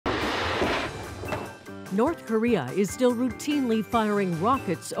North Korea is still routinely firing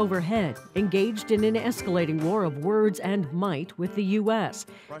rockets overhead, engaged in an escalating war of words and might with the U.S.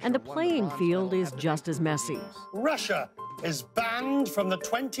 And the playing field is just as messy. Russia is banned from the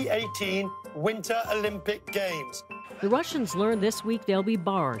 2018 Winter Olympic Games. The Russians learned this week they'll be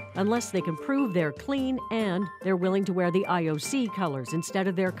barred unless they can prove they're clean and they're willing to wear the IOC colors instead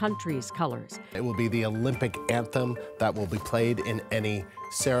of their country's colors. It will be the Olympic anthem that will be played in any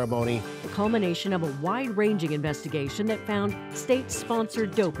ceremony. The culmination of a wide-ranging investigation that found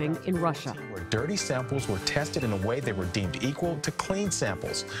state-sponsored doping in Russia. Where dirty samples were tested in a way they were deemed equal to clean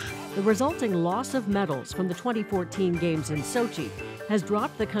samples. The resulting loss of medals from the 2014 Games in Sochi has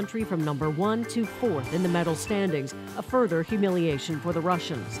dropped the country from number 1 to 4th in the medal standings, a further humiliation for the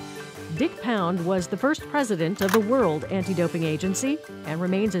Russians. Dick Pound was the first president of the World Anti-Doping Agency and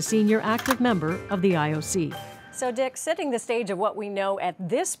remains a senior active member of the IOC. So, Dick, setting the stage of what we know at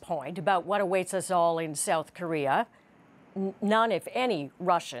this point about what awaits us all in South Korea, none, if any,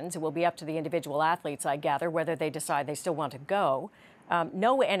 Russians. It will be up to the individual athletes, I gather, whether they decide they still want to go.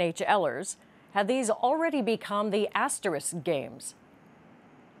 No NHLers. Have these already become the asterisk games?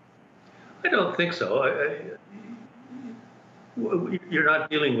 I don't think so. You're not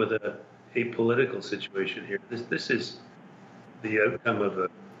dealing with a political situation here. This is the outcome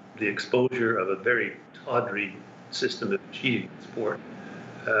of the exposure of a very tawdry system of cheating in sport,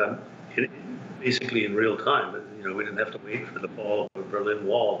 basically in real time. You know, we didn't have to wait for the fall of the Berlin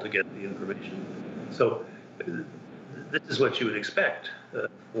Wall to get the information. So this is what you would expect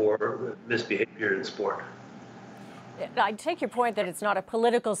for misbehavior in sport. I take your point that it's not a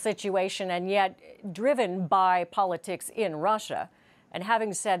political situation and yet driven by politics in Russia. And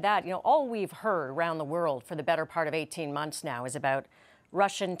having said that, you know, all we've heard around the world for the better part of 18 months now is about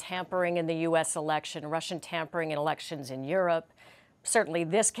Russian tampering in the U.S. election, Russian tampering in elections in Europe. Certainly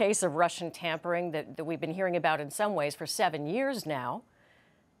this case of Russian tampering that we've been hearing about in some ways for 7 years now.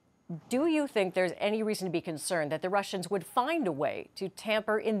 Do you think there's any reason to be concerned that the Russians would find a way to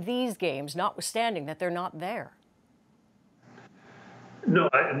tamper in these games, notwithstanding that they're not there? No,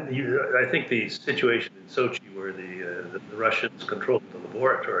 I think the situation in Sochi where the Russians controlled the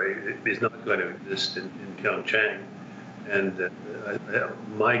laboratory is not going to exist in Pyeongchang. And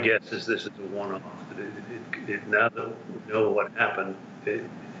my guess is this is a one-off. Now that we know what happened,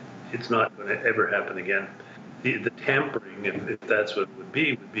 it's not going to ever happen again. The tampering, if that's what it would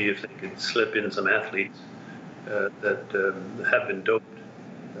be if they could slip in some athletes that have been doped,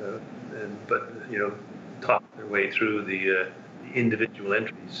 but you know, talk their way through the individual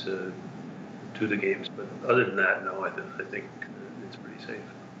entries to the games. But other than that, no, I think it's pretty safe.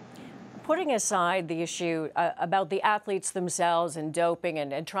 Putting aside the issue about the athletes themselves and doping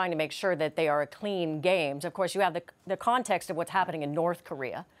and trying to make sure that they are clean games, of course, you have the context of what's happening in North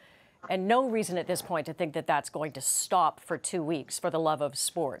Korea. And no reason at this point to think that that's going to stop for 2 weeks for the love of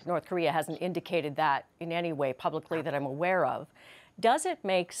sport. North Korea hasn't indicated that in any way publicly that I'm aware of. Does it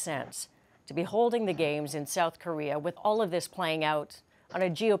make sense to be holding the games in South Korea with all of this playing out on a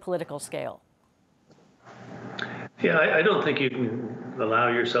geopolitical scale? Yeah, I don't think you can allow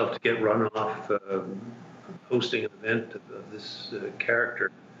yourself to get run off hosting an event of this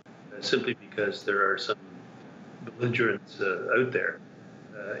character simply because there are some belligerents out there.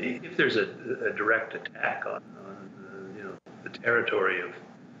 If there's a direct attack on you know, the territory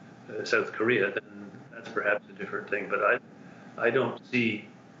of South Korea, then that's perhaps a different thing. But I don't see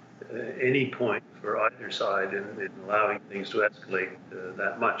any point for either side in allowing things to escalate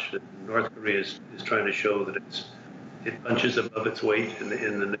that much. North Korea is trying to show that it punches above its weight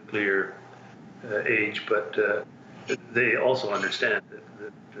in the nuclear age, but they also understand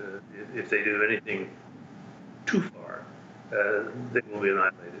that if they do anything too far, they will be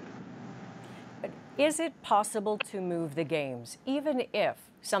annihilated. But is it possible to move the games, even if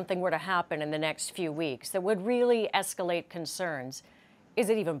something were to happen in the next few weeks that would really escalate concerns? Is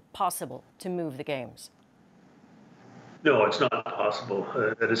it even possible to move the games? No, it's not possible.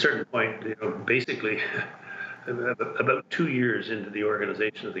 At a certain point, you know, basically, about 2 years into the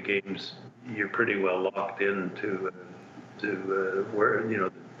organization of the games, you're pretty well locked into where, you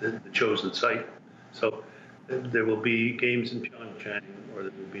know, the chosen site. So there will be games in Pyeongchang, or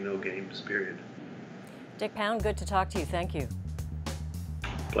there will be no games, period. Dick Pound, good to talk to you. Thank you.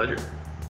 Pleasure.